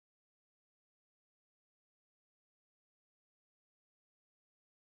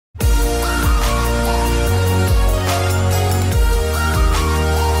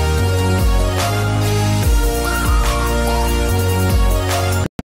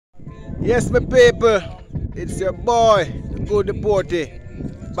Yes, my people, it's your boy, the good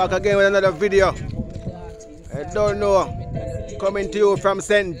Deporty, back again with another video. I don't know, coming to you from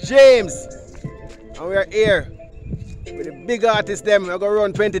St. James, and we are here with the big artists them. We're going to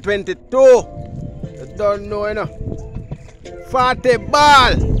run 2022. I don't know, you know. 40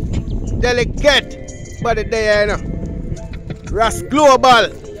 ball, delicate, body there, you know. Ras Global,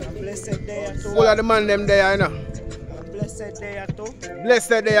 full of the man them there, you know. Blessed day too.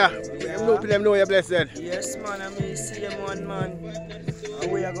 Blessed day. Them know you're blessed. Yes, man. I mean, see him one man.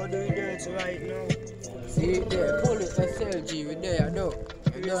 And we are going to do it right now. See, there, police SLG, we there, though.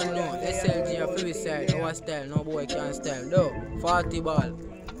 You don't know, SLG a free side, our style, no boy can style, though. 40 ball.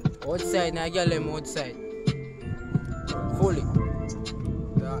 Outside, now get them outside. Fully.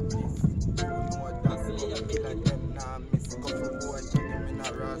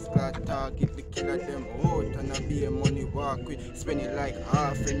 Target the killer them out and I be a money walk with. Spend it like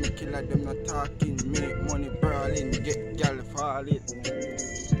half and the killer them not talking. Make money brawling, get gal falling.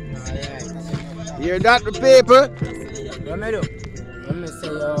 Hear that, the people? What me do? Let me say,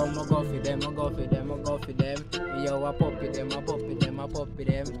 yo, I'ma go for them, I'ma go for them, I'ma go for them. Yo, I pop it them, I pop it them, I pop it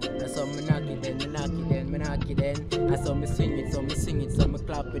them. And so me knock it then, me knock it then, me knock it then. And so me sing it, so me sing it, so me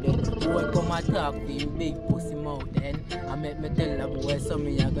clap it then. Boy, come and talk to him big pussy mouth then. I make me tell the boy, so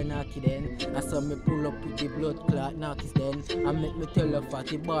me I go knock it then. And so me pull up with the blood clot knock it then. I make me tell the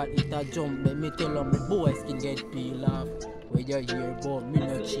fatty ball it a jump, then me tell him the boys can get peel off. Where you hear about me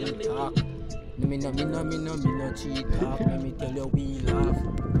no cheat talk. Me no cheat talk. Let me tell you we laugh.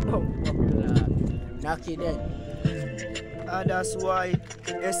 Oh, knock it then. And that's why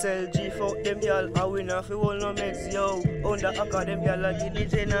SLG fuck them y'all a winner for all no meds yo. Under acca them y'all like the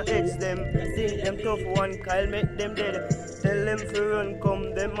DJ na heads them. Think them tough one Kyle make them dead. Tell them to run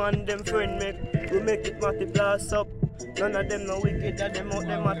come them and them friend make. We make it matty blast up. None of them no wicked that them out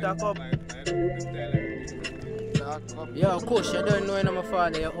them attack up. Yo, coach, you don't know when my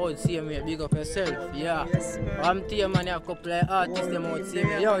father, you old see me, big up yourself, yeah. I'm here, man, you have a couple of artists, them out see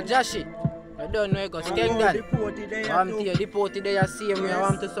me. Yo, Joshy, I don't know you got Skengdal. I'm here, deported there, you see me, I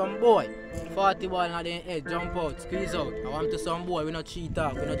want to some boy. 40 ball in the head, jump out, squeeze out. I want to some boy, we not cheat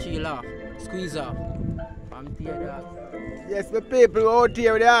off, we not chill off. Squeeze off. I'm here, dog. Yes, the people out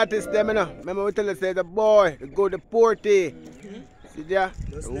here with the artists them, you know. Remember we tell you, say the boy, the good Deporty. See there?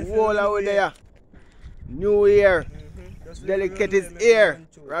 The whole out there. New Year, Delicate is here,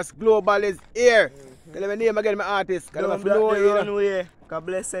 Ras Global is here. Tell me name again, my artist. Don't block the runway, cause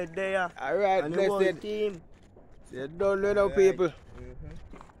blessed day. Alright, blessed. Team. So you don't know now, people.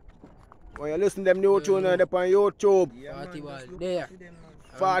 When you listen to them new tune on YouTube. 40 ball, there.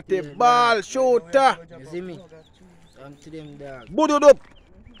 40 ball, shooter. You see me? I'm to them, dog. Bududup.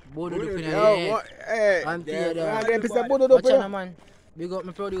 Bududup in the Yo, head. hey, I'm here, dog. Bududup. Watch out, man. Big up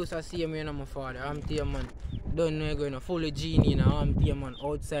my producer, see me and my father. I'm here, man. Don't know you're going to fully genie now. I'm here, man.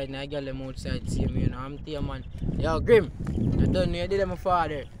 Outside, now I get them outside, see me, you know. I'm here, man. Yo, Grim. You don't know you did my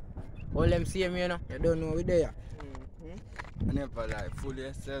father. All them see me, you know. You don't know we there. I never like fully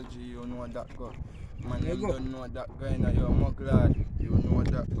SLG, you know that go. Man, you don't know that guy, now you're more glad. You know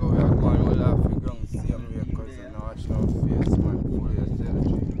that go. We are going all off the ground, see me, because you know watch no face, man. Fully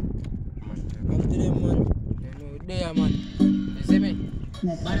SLG. I'm to them, man. You know there, man. You see me?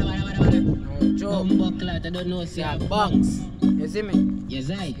 Bada. No joke. Bucklet, I don't know, see Yeah, banks. You see me? Yes,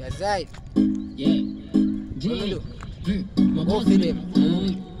 I. Yes, I. Yeah. What me do? Go for them.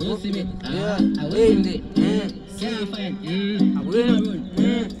 Go for me. Yeah. I win it. See fine. I win.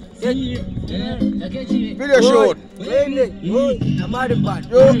 Video shoot. Win it. I'm out of bad.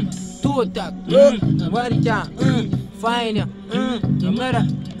 Two attack. One jam. Fine. No matter.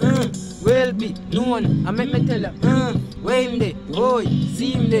 Will be known. I make me tell her. Win it. Boy.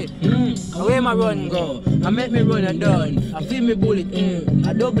 See him there. Away my run go. I make me run a down. I feel me bullet.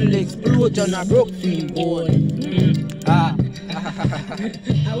 A double explosion. I broke film bone.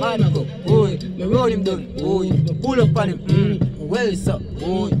 I wanna go, boy. Me roll him down, boy. Me pull up on him, well so,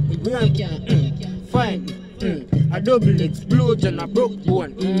 boy. Grand fine, a double explosion, a broke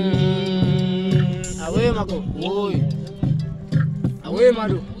bone. Away my go, boy. Away my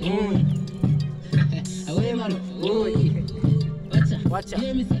do, Away, man. boy. Watch out.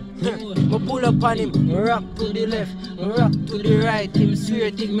 Me pull up on him, me rock to the left, me rock to the right, him swear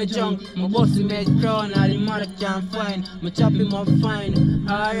take me junk, me bust him head crown, all the mother can't find, me chop him up fine,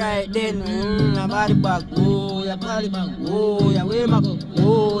 alright then, a body bag, oh, ya body bag, oh, ya way my go,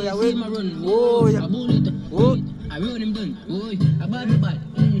 oh, ya way my run, oh, ya bullet, oh, I run him done, oh, a body bag,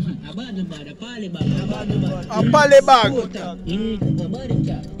 a body bag, a poly bag, a body bag, A poly bag. a body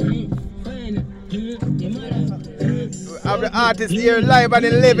cap, fine, your mother, have the artist here live and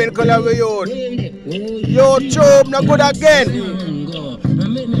in living color with you. YouTube, not good again.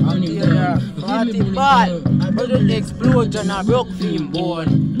 Party ball, but the explosion a broke film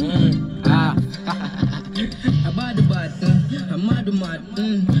bone. A bad bad, a mad,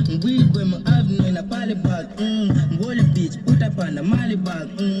 weed when my avenue in a poly bag, Wally beach, put up on a molly bag,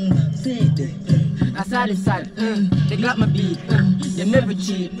 say it, I sad, they got my beat, they never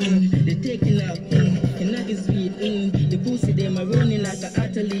cheat, they taking out, can knock it sweet, the pussy them are running like an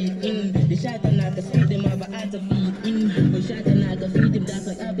athlete, the shot and not the speed them have a at feet, but shot and not the feed them that's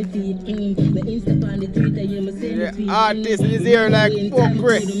like happy feet, the Insta on the Twitter, you must say the tweet, artist is here like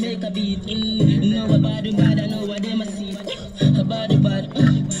fuckery. make a beat, no about the bad, I know what they must see, about the bad,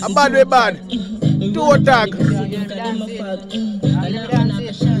 A bad way bad. Two attack. Yo,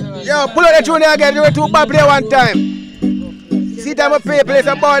 pull out the tune again. You were too bad play one time. See time of people, it's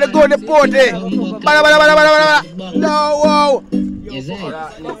a boy that go to the party. Bada, bada, bada, bada, bada. No, wow. Yes,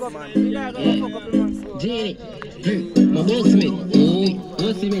 Jerry, my boss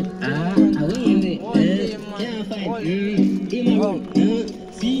Smith, I win it, can't find, in my room,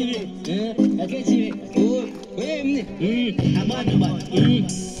 see it, I get you, I bought the bot,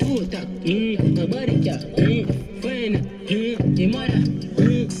 two attack, a body cat, fine, your mother,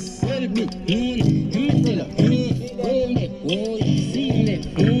 well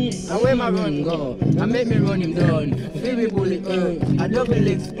away my run go, I make me run him down. Baby bullet, a double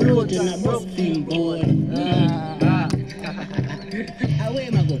explosion, a broke film bone. away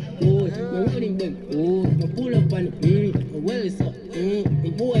my go, my running back, my pull up on well so, the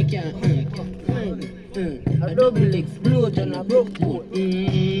boy can't, A double explosion, a broke bone.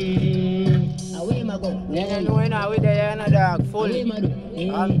 away my go, Then you know when I with the other dog away fully. my do,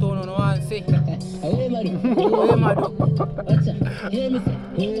 I'm turning one say. away my do, Away my do. what's up, hear me say,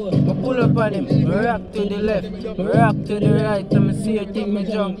 I pull up on him, rock to the left, rock to the right, and I see a thing me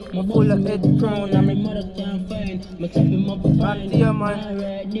jump. I pull up head crown and my me mother can't find, my chop him up, back to your man.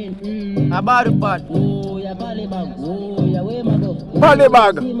 right then, About the bad. oh, ya bally bag, oh, ya way my go, Body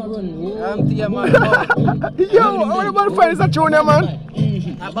bag. see my run, oh, I'm to your man. Yo, how about find this tune, man?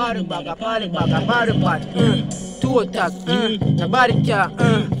 About the bag, about the bag, about the bad. Two attack, the body car,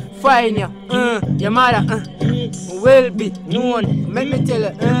 fine ya, your mother, will be known. Make me tell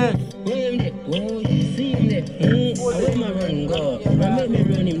her,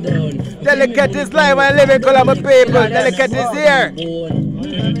 Delicate is live and living color my people. Delicate is here.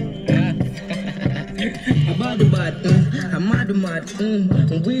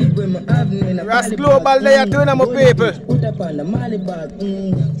 Ras Global there too, my people. Put up on the molly bag,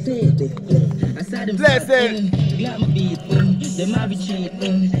 I saw them Blessing. got my beat, them have it cheat,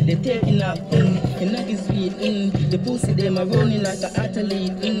 they taking up, and knock it sweet, the pussy them are running like an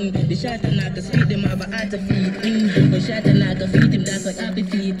athlete, the shot and not the speed them have a at feet, the shot and not the feet them that's like happy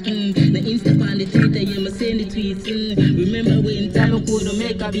feet, the Insta on the Twitter, you must send the tweets, remember when time I couldn't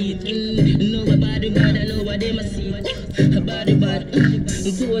make a beat, know about the bad, I know what they must see, about the bad,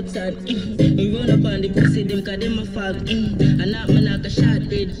 two outside, run up on the pussy them cause them a fag, and not me knock a shot,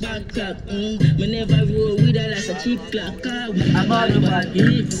 head back crack, me never roll with a like a cheap clock, about the bad,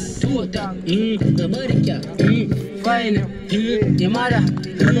 two attack, the body cat, fine, your mother,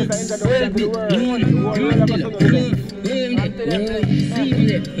 well be,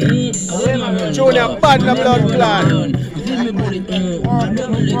 Junior bad na blood clot.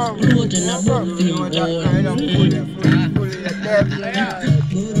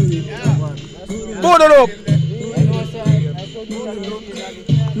 Board it up.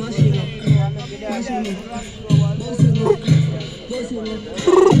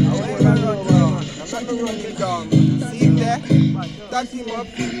 See him there? Touch him up.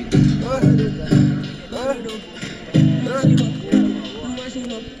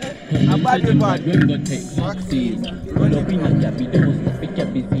 A bad bad. Go take vaccine. Run up in a cabby, don't stop it,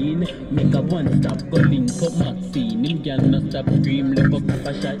 cabby scene. Make a one stop, go link up Maxine. Him can not stop scream, look up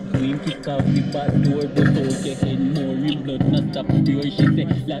a shot to him. Kick off the back door, but out your head more. Him blood not stop pure. She say,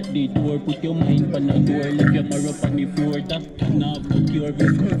 lock the door, put your mind on the door. Lift your mirror up on the floor. Doctor now book your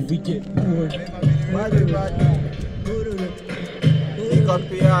risk, we get bored. Bad. Pick up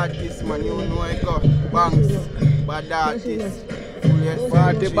the artist, man, you know I got banks. Bad artist.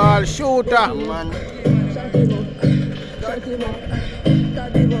 Party ball shooter. Man.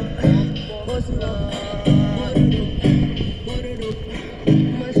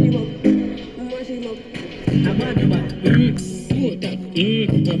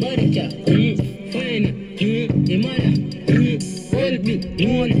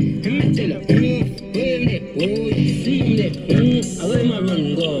 Away my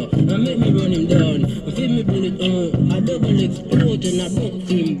run go, I make me run him down. I feel me bullet, I double a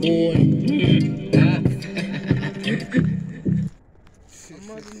Brooklyn boy.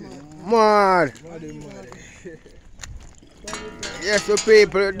 Man. Yes, so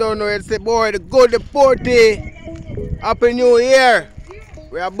people, you don't know it's the boy, the good, the party. Happy New Year.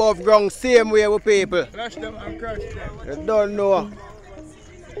 We are above ground, same way with people. Flash them and crash them. You don't know.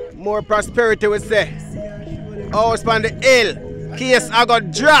 More prosperity, we say. House on the hill. Case I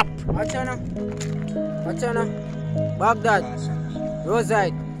got drop. Achana, Baghdad,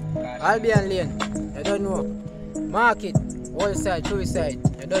 Roadside, Albion Lane, you don't know. Market, Wall Side, Suicide,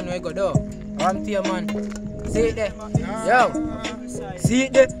 you don't know you go there. I'm here, man. See it there? Yo, see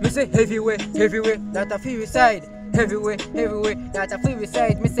it there? Me say heavyweight, that a free side. Heavyweight, that a free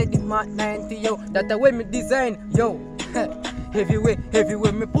side. Me say the Mark 90, yo, that the way me design, yo. Heavyweight,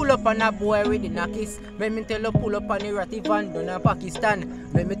 me pull up on a boy with the knackies. Make me tell her pull up on the ratty van down in Pakistan.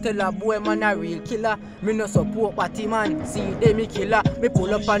 Make me tell a boy man a real killer. Me no support party man, see they me killer. Me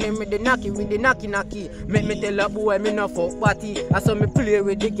pull up on him with the knocky, Make me tell a boy me no fuck party. I saw me play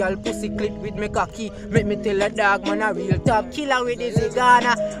with the girl pussy clip with me cocky. Make me tell a dog man a real top killer with the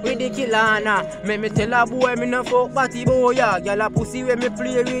zigana, with the killana. Make me tell a boy me no fuck party boy yeah. Girl a pussy when me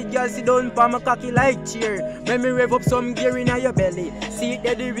play with girl sit down pa my cocky like cheer. Make me rev up some gear in your belly. See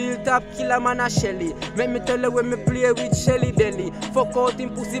it the real top killer man a Shelly. Make me tell her when me play with Shelly Deli. Fuck out him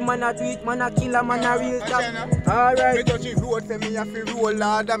pussy man a do it, man a killer man a real top. Alright. Me touch it road, say me a fi roll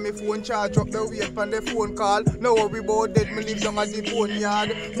hard and me phone charge up the weight on the phone call. No worry about that, me live down at the bone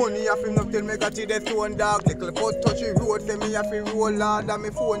yard. Money a fi enough till me got to the stone dog. Little but touch it road, say me a fi roll hard and me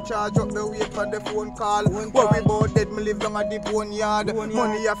phone charge up the weight on the phone call. Worry about that, me live down at the bone yard.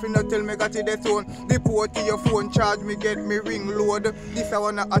 Money a fi enough till me got to the stone. The port to your phone charge me get me ring load. This I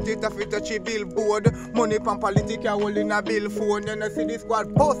wanna at it if it touch a billboard. Money pan politic a hold in a bill phone. You know see this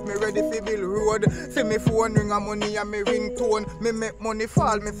squad post me ready for bill road. See me phone ring a money and me ringtone. Me make money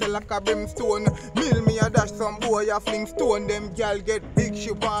fall me sell like a brimstone. Mill me a dash some boy a fling stone. Them gal get big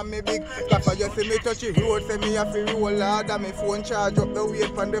ship on me big. Cause I just see me touch a road. Say me a fi roll hard and me phone charge up the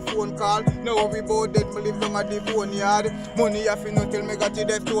weight on the phone call. No worry about that me live down at the bone yard. Money a fi no till me got to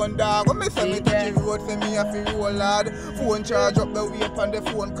the stone dog. When me say me touch a road say me a fi roll hard. Phone charge up the weight on the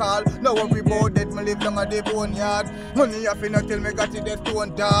phone call. No worry about that, me live down at the boneyard. Money a finna till me got to the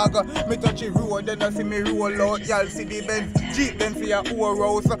stone dog. Me touch the road, then I see me roll out. Y'all see the Benz, Jeep them for your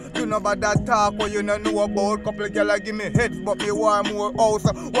whole house. You know about that talk what you don't know about. Couple gyal give me heads, but me want more house.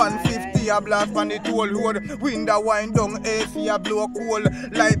 150 a blast on the toll road. Window wind down, AC a blow cool.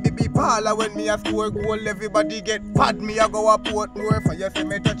 Like baby parlor when me a score goal. Everybody get pad, me a go a Portmore. For you see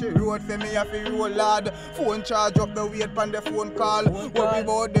me touch the road, say me a fi roll hard. Phone charge up the weight on the phone call. Worry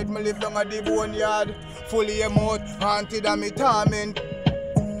about that, me live down at the boneyard. Fully emote, haunted and me torment.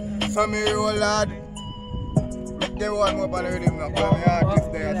 So me roll hard. Make them one more on the rhythm now, because me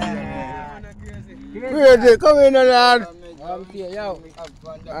artist there see me. Crazy, come in lad. I'm here, yo.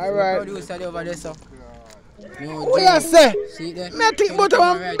 Alright. Producer over there, so. What you say? See there? Me think about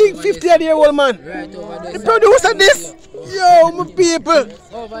a big 50-year-old man. Right over there. The producer this. Yo, my people.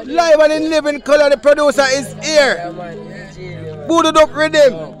 Live and in living color, the producer is here. Booted up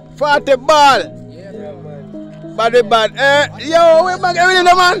rhythm. 40 ball. Body bad. Yo, we back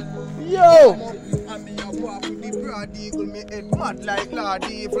everything, man. Yo. Eagle, me head mad like Lord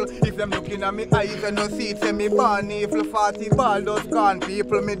Evil. If them looking at me eyes and no see, say me born evil. 40 ball those con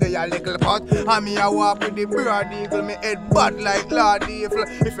people, me they a little pot. And me a walk with the broad eagle, me head bad like Lord Evil.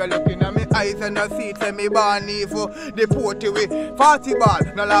 If you looking at me eyes and no see, say me born evil. They put away 40 ball,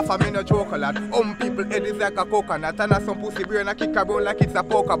 no laugh at me no joke a lot. People head is like a coconut, and a some pussy brain a kick around like it's a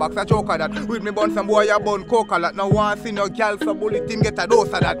poker box. A joke of that. With me bun some boy a bun coconut. No one see no girl so bullet him get a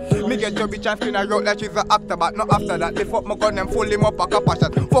dose of that. Me get your bitch and spin a route like she's a actor, but no after that. They fuck my gun and full him up a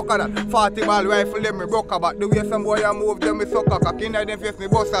capacity. Fuck that. 40 ball rifle them me broke about. The way some boy a move them me suck a cock. In them face me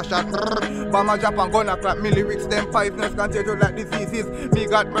bust a shot. Bama drop and gun a clap. Me lyrics them poisonous contagious like diseases. Me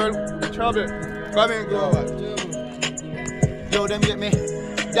got trouble. Come in, go over. Yo, them get me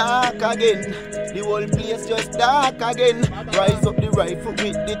dark again. The whole place just dark again. Rise up the rifle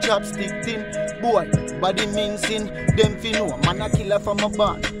with the chopstick thin. Boy, body mincing. Them fi know, man a killer from a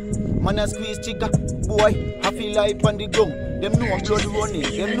barn. Man a squeeze chica. Boy, I feel life on the ground. Them know I'm blood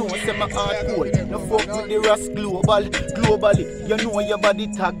running. Them know say my heart cold. No fuck with the rust globally. You know your body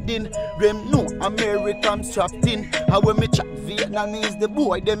tagged in. Them know Americans trapped in. And when me chat Vietnamese, the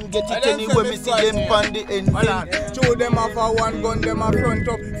boy them get it anywhere me see them pan the end. Show them off a one gun, them a front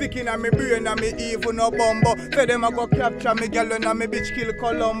up. Sick in a me brain and me evil no bumbo. Say them a go capture me gal and me bitch kill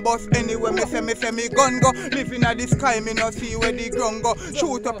Columbus. Anyway me say me gun go. Living at the sky, me no see where the ground go.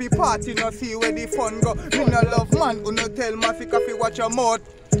 Shoot up the party, no see where the fun go. Me no love man, who no tell Mafika fi watch your mouth.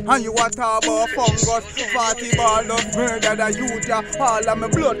 And you a talk about fungus. 40 ball of murder the youth ya. All of my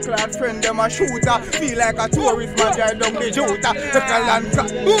blood clot friend them a shooter. Feel like a tourist man drive down the Jota. Take a land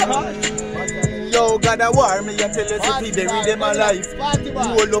crack. Yo, God a war, me a tell you if he bury them alive.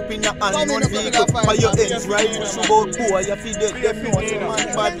 Roll up in a unknown vehicle, by your ends right. So about boy, you fi dead, them know some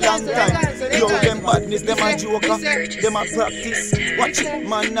man bad long time. Yo, them badness, them a joker, them a practice. Watch it,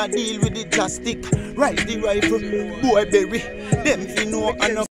 man a deal with the joystick. Rise the rifle, boy bury. Them fi know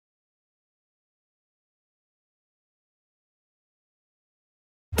and